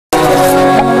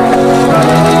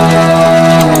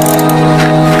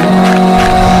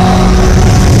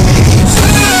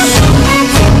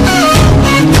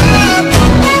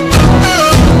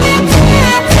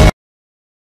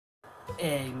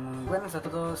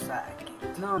todos a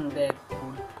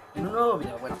Clondeadpool en un nuevo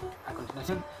video. Bueno, a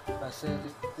continuación va a ser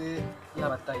la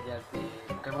batalla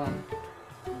de Pokémon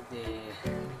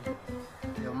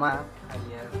de Omar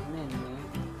alias Nene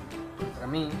contra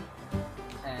mí.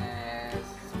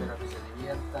 Espero que se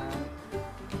diviertan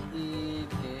y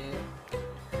que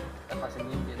la pasen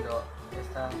bien viendo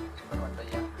esta super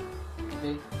batalla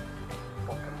de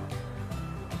Pokémon.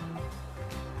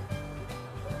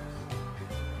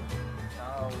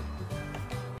 Chao.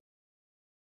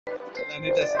 La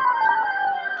neta sí.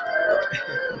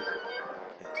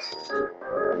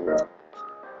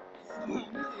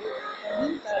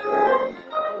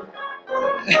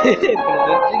 Pero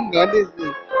son chingones,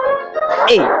 güey.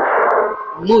 ¡Ey!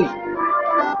 Muy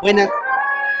buenas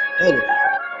todos.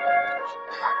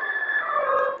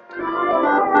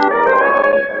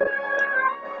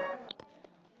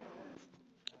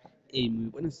 Ey, muy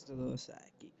buenas a todos.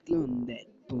 Aquí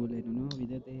Clondeadpool en un nuevo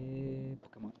video de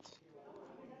Pokémon.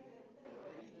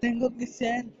 Tengo que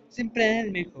ser siempre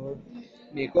el mejor,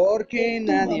 mejor que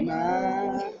nadie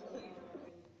más.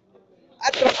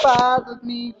 Atrapado en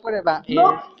mi prueba,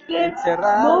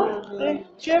 encerrado. No te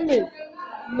quemes,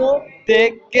 no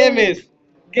Te quemes,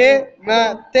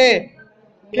 quémate,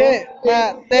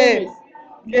 quémate,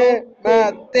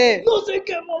 quémate. no se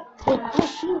quemó.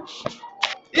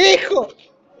 ¡Hijo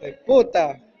de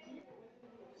puta!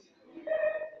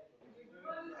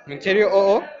 ¿En serio,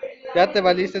 oh? ¿Ya te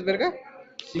valiste, verga?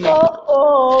 Sí, no.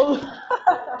 Oh,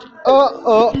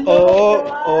 Oh, y no oh,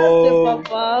 te oh. quemaste,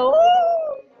 papá.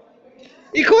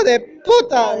 ¡Hijo de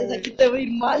puta! Desde aquí te voy a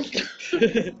ir mal. Sí,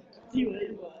 voy a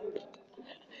ir mal.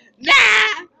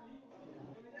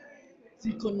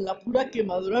 Si con la pura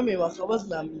quemadura me bajabas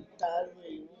la mitad,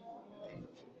 güey.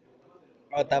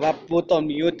 Oh, estaba puto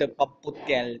mute pa'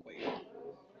 putear, güey.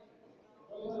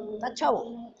 Está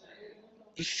chavo.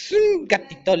 Es un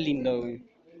gatito lindo, güey.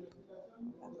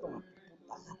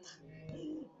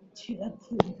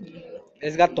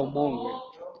 Es gatomón, güey.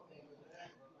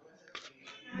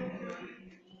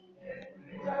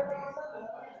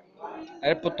 A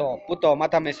ver, puto,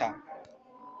 mátame esa.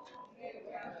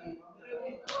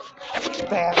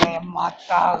 Te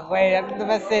mata, güey. No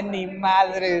me hace ni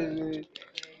madre, güey.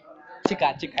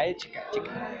 Chica.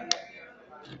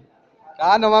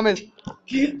 Ah, no mames.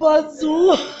 ¿Qué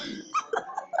pasó?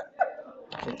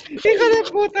 Hijo de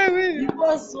puta, ¿Qué güey.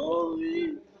 pasó,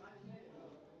 güey?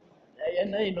 Ya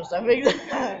nadie nos afecta.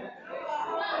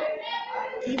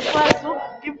 ¿Qué pasó?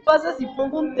 ¿Qué pasa si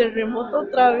pongo un terremoto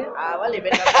otra vez? Ah, vale,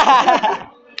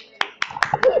 verga.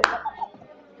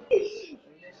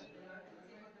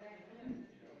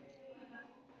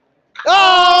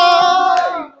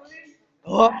 ¡Ay!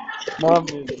 Oh,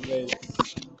 mames, güey.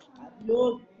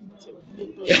 Adiós, pinche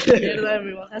puto de mierda,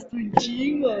 me bajaste un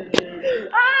chingo, güey.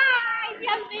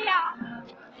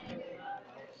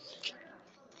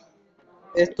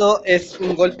 Esto es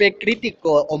un golpe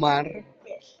crítico, Omar.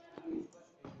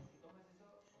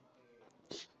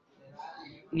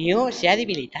 Neo se ha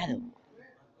debilitado.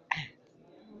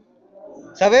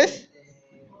 ¿Sabes?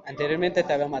 Anteriormente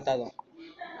te había matado.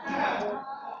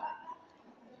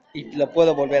 Y lo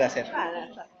puedo volver a hacer.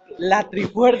 La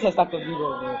trifuerza está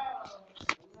conmigo, güey.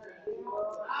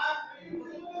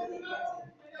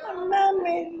 No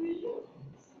mames, güey.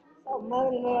 Esa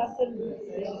madre no va a ser mi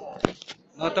verga.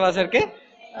 ¿No te va a hacer qué?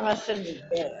 No va a ser mi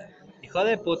verga. Hijo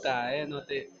de puta,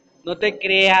 no te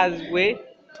creas, güey.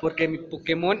 Porque mi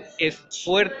Pokémon es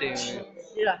fuerte, güey.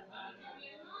 Mira.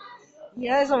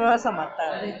 Mira, eso me vas a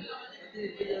matar, güey.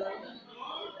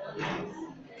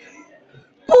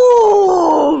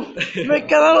 ¡Pum! ¡Me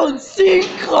quedaron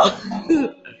 5!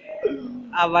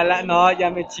 No, ya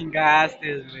me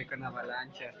chingaste, güey, con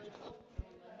avalancha.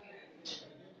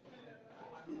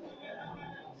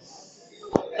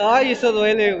 Ay, eso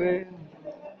duele, güey.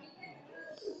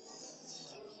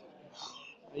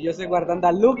 Yo estoy guardando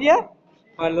a Lugia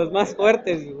para los más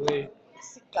fuertes, güey.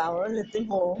 Ese cabrón le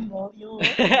tengo un odio.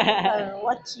 Me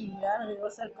voy a chingar, me voy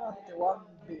a saber cómo te voy a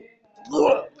ver.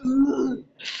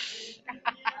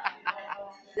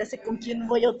 Ya sé con quién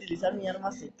voy a utilizar mi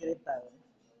arma secreta, güey.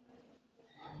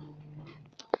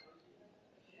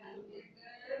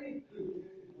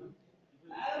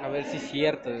 A ver si es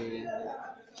cierto, güey.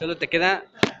 Solo te queda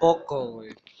poco,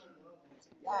 güey.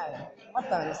 Ya,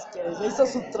 mátame si quieres. Ya hizo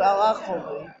su trabajo,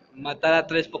 güey. Matar a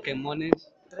 3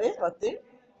 Pokémones. ¿3? ¿Maté?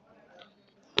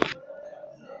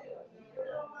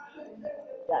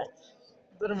 Ya.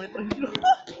 Duerme tranquilo.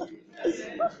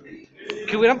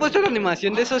 Que hubieran puesto la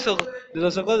animación de esos ojos, de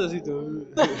los ojos así.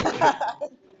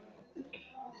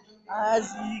 Ah,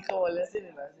 sí, como le hacen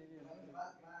en la serie, ¿no?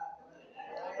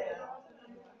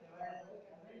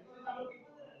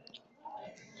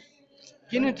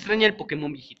 ¿Quién extraña el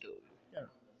Pokémon viejito?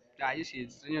 Claro. Ah, yo sí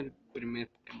extraño el primer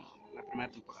Pokémon, la primera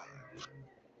temporada.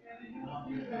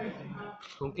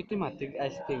 ¿Con qué te maté a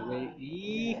este güey?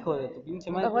 Hijo de tu pinche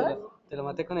 ¿No te madre, acuerdas? te lo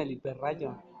maté con el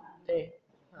hiperrayo. Sí.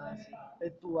 Ah, sí.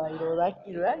 De tu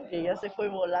aerodáctilo, ¿verdad? Que ya se fue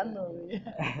volando, güey.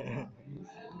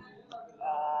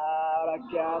 ¿Ahora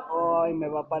qué hago? Y me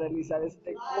va a paralizar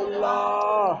este culo.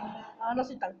 Ah, no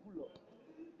soy tan culo.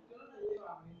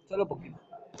 Solo poquito.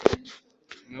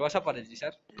 ¿Me vas a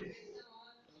paralizar?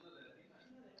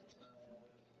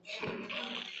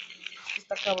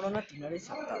 Está cabrón atinar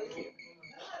ese ataque.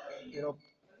 Pero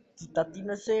si te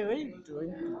atino ese, güey, te doy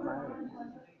en tu madre.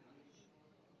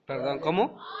 Perdón,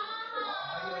 ¿cómo?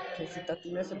 Que si te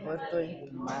atino ese poder, te doy en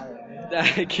tu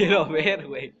madre. Quiero ver,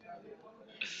 güey.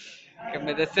 Que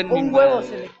me des en mi Un huevo madre.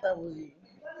 selecta, güey.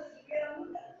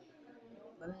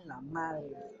 Dale en la madre,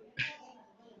 güey.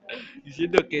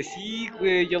 Diciendo que sí,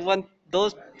 güey. Yo van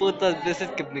 2 putas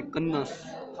veces que me conoces.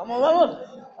 ¡Vamos, vamos!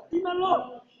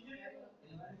 ¡Atínalo!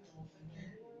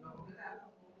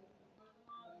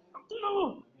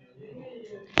 ¡Atínalo!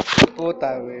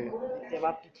 Puta, güey. Te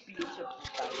va tu pinche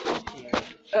putazote, güey.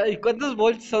 Ay, ¿cuántos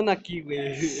volts son aquí,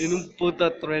 güey? En un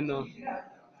puto trueno.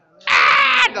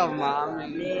 ¡Ah! No A la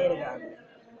mames. verga, güey.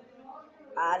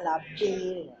 A la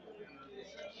verga.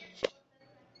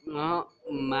 No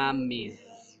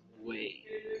mames, güey.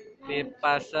 Te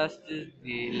pasaste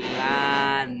de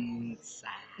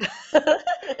lanza.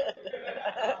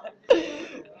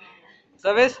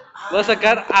 ¿Sabes? Voy a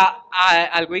sacar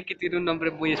al güey que tiene un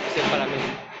nombre muy especial para mí.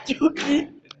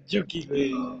 Yuki. Yuki,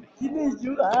 güey. ¿Quién es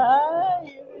Yuki?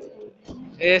 Ay,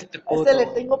 Este a este le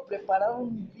puto. tengo preparado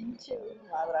un pinche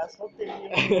madrazote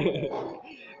bien.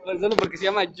 Pues solo porque se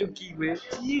llama Yuki, güey.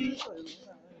 Sí, hijo de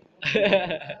puta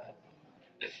madre.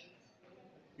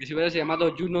 Y si hubiera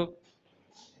llamado Juno.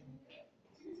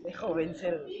 Dejo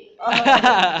vencer.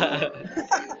 Ay.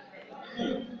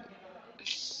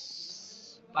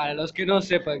 Para los que no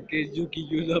sepan que es Yuki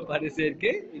Juno, aparece el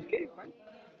qué? ¿El qué? ¿Cuál?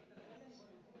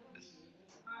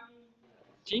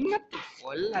 Chinga tu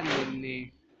cola,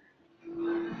 nene.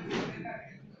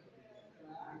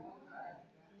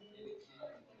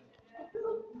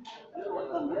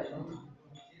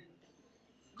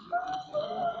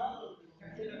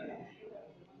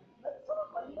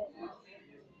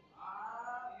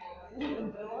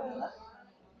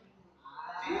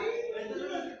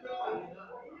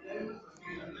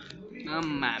 No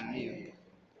mames.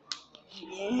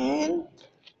 Bien.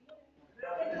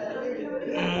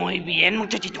 Muy bien,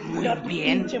 muchachito, muy Mira tu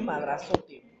pinche bien.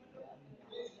 madrazote.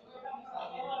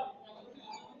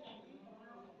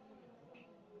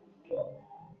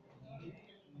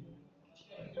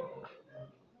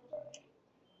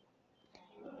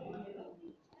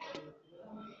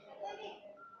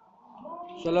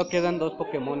 Solo quedan 2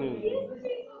 Pokémon.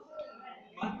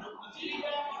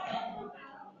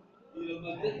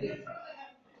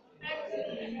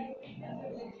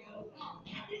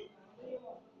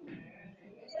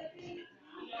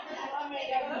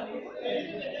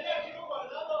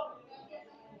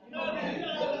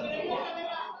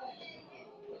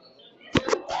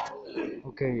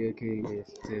 Ok,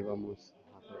 vamos a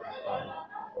trabajar.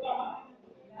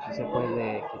 Si se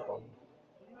puede, equipo.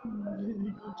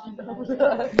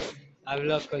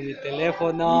 Hablo con mi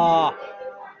teléfono.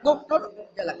 No, no, no.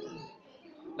 Ya la quité.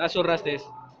 La zurraste.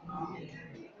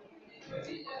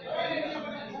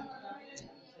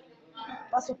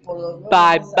 Paso por los huevos.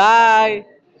 Bye esa bye.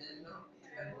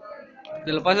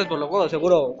 Te lo pasas por los huevos,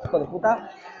 seguro. Hijo de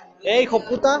puta. Hijo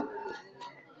puta.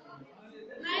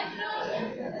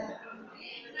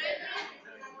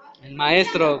 El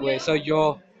maestro, güey, soy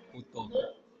yo. Puto.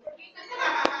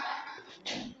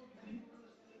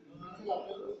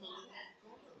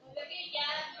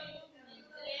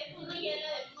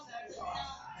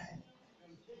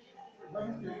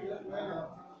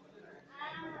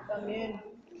 también.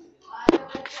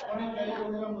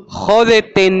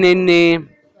 Jódete, nene.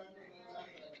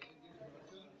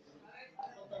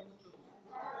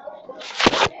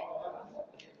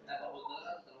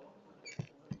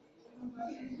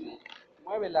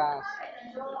 Muévelas.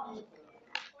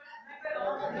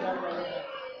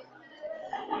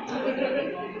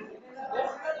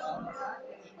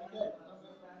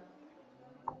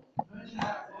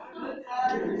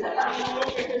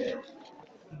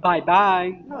 Bye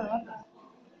bye. No me matas.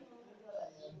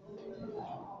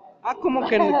 Ah, ¿cómo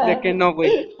que de que no,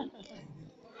 güey?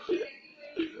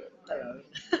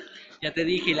 Ya te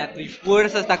dije, la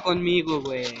trifuerza está conmigo,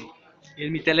 güey. Y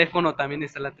en mi teléfono también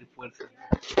está la trifuerza.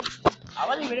 Ah,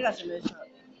 vale, verga, se me esa.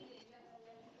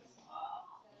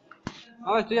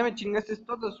 Ah, esto ya me chingaste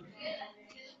todos.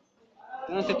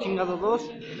 No sé chingado dos.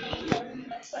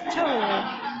 Chavo.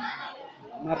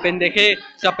 Me apendejé,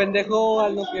 se apendejó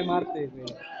al no quemarte, güey.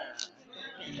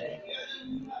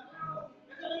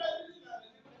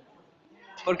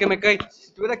 Porque me cae, si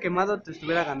estuviera quemado te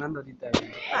estuviera ganando ahorita,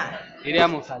 güey. Ah,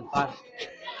 Iríamos al par.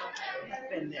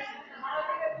 pendejo.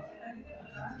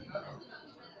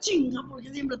 Chinga, ¿por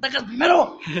qué siempre atacas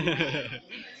primero?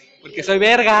 Porque soy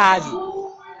vergas.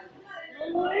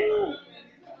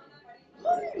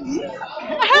 Ay, mira,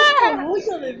 puta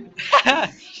olla de...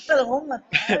 Te lo voy a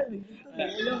matar, güey.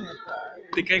 Te lo voy a matar.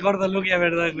 Te cae gordo Lugia,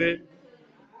 ¿verdad, güey?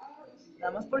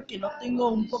 Nada más porque no tengo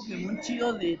un Pokémon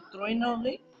chido de trueno,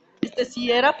 güey. Este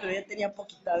sí era, pero ya tenía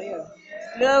poquita vida.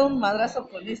 Si le he dado un madrazo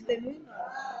con este, güey. No.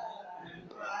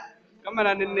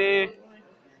 Cámara, nene.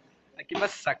 ¿A quién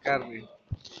vas a sacar, güey?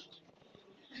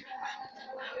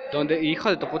 ¿Dónde? Hijo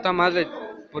de tu puta madre.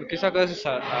 ¿Por qué sacas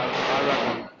a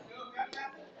Aragorn?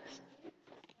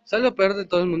 ¿Sabes lo peor de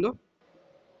todo el mundo?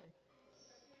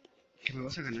 Que me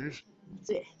vas a ganar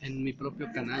Sí, en mi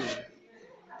propio canal, güey.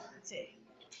 sí.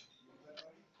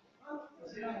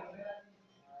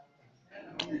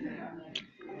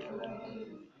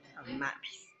 No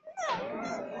mames.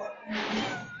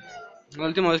 La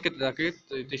última vez que te saqué,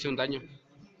 te hice un daño.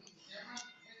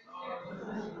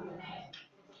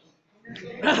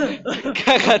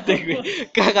 Cágate,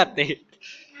 güey. Cágate.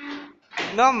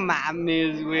 No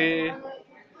mames, güey.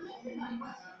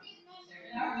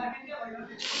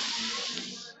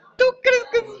 ¿Tú crees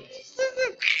que...?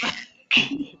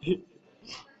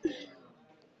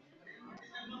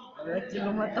 A ver quién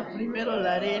lo mata primero,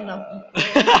 la arena, puto.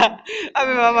 A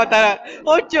mí me va a matar a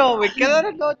 8, güey.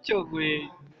 Quedaron 8, güey.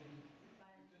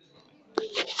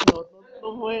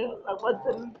 No mueras, aguanta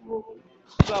el último.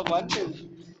 No aguantes.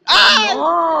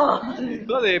 ¡No!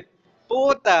 Hijo de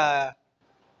puta.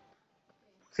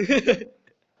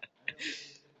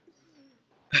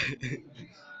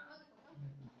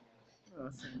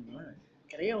 No sé, no,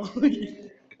 creo,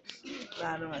 güey.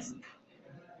 No más.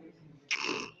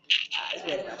 Ah, es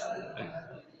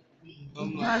verdad. No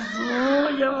mames.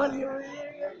 Pasó, ya valió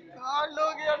verga. ¡No,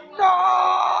 Lugia, no!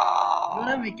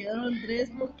 Ahora me quedaron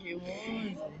 3 Pokémon,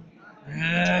 güey.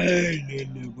 Ay,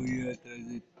 nene, voy atrás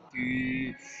de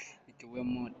ti. Y te voy a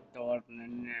matar,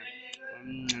 nene.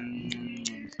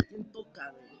 ¿Quién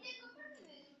toca, güey?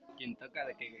 ¿Quién toca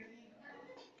de qué, güey?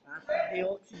 Ah, de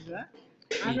Oxy, ¿verdad?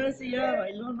 Ah, no, ese ya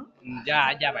bailó, ¿no?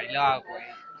 Ya bailó, güey.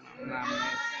 No mames.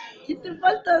 ¿Quién te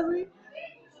falta, güey?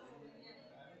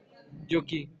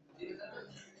 Yuki.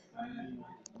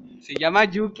 Se llama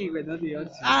Yuki, güey, no Dios.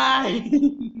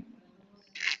 ¡Ay!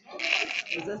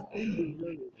 O sea, es pendejo,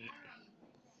 güey.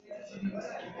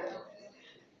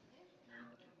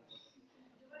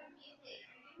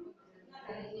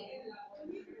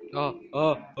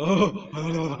 Oh.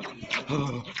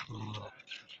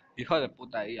 Hijo de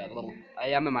puta, ahí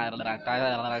ya me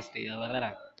maltrataste.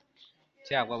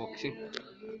 Sí, a huevo que sí.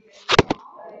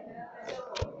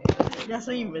 Ya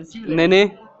soy invencible.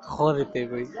 Nene, jódete,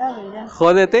 güey. Ya, güey, ya.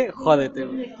 Jódete,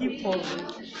 Mi güey. equipo, güey.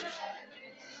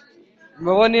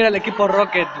 Me voy a unir al equipo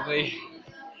Rocket, güey.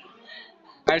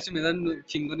 A ver si me dan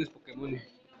chingones Pokémon.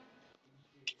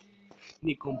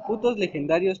 Ni con putos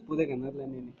legendarios pude ganarle a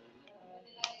Nene.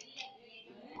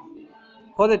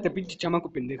 Jódete, pinche chamaco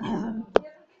pendejo.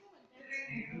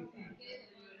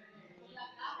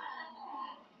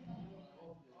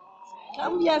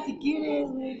 Cambia si quieres,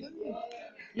 güey.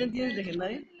 ¿Ya no tienes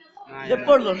legendario? Ah, Ve ya.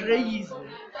 por los reyes, güey.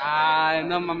 Ay,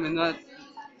 no mames,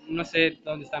 no sé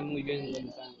dónde están muy bien, dónde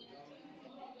están.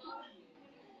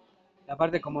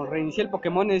 Aparte, como reinicié el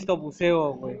Pokémon, necesito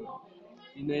buceo, güey.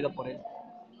 Y no he ido por él.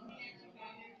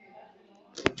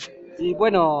 Y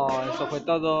bueno, eso fue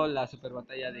todo. La super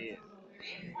batalla de...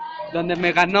 Donde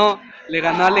me ganó, le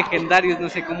ganó a legendarios, no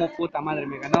sé cómo puta madre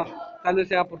me ganó. Tal vez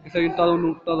sea porque soy todo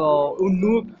un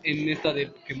noob en esto de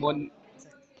Pokémon.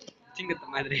 Chinga tu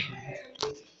madre.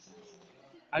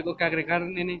 ¿Algo que agregar,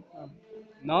 nene?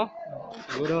 ¿No?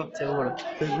 ¿Seguro? Seguro.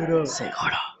 Seguro.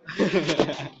 Seguro.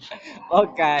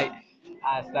 Ok.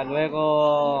 Hasta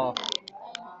luego.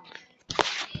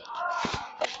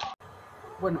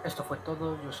 Bueno, esto fue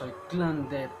todo. Yo soy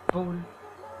Clondeadpool.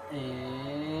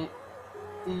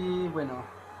 Y bueno,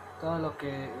 todo lo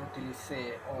que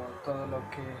utilicé o todo lo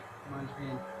que más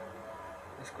bien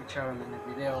escucharon en el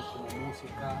video como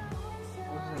música,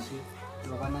 cosas así,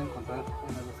 lo van a encontrar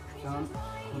en la descripción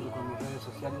junto con mis redes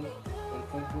sociales. El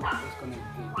Facebook es con el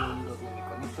que yo donde me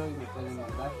conecto y me pueden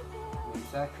mandar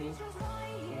mensajes,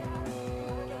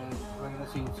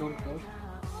 ruegos e insultos,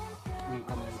 en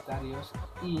comentarios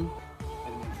y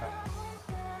el mensaje.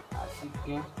 Así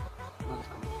que no les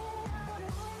comento.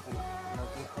 Bueno, los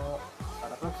dejo para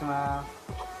la próxima.